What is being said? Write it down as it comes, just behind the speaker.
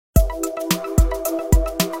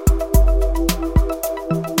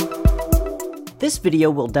This video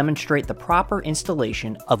will demonstrate the proper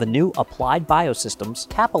installation of a new Applied Biosystems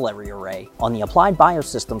capillary array on the Applied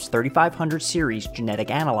Biosystems 3500 series genetic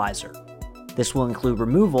analyzer. This will include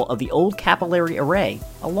removal of the old capillary array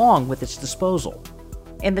along with its disposal.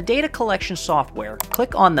 In the data collection software,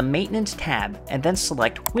 click on the Maintenance tab and then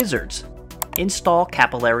select Wizards, Install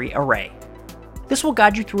Capillary Array. This will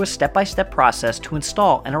guide you through a step-by-step process to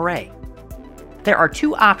install an array. There are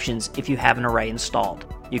two options if you have an array installed.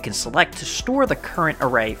 You can select to store the current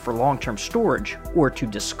array for long-term storage or to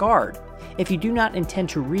discard if you do not intend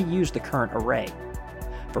to reuse the current array.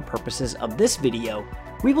 For purposes of this video,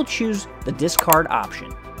 we will choose the discard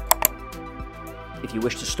option. If you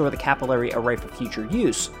wish to store the capillary array for future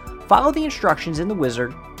use, follow the instructions in the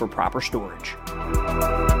wizard for proper storage.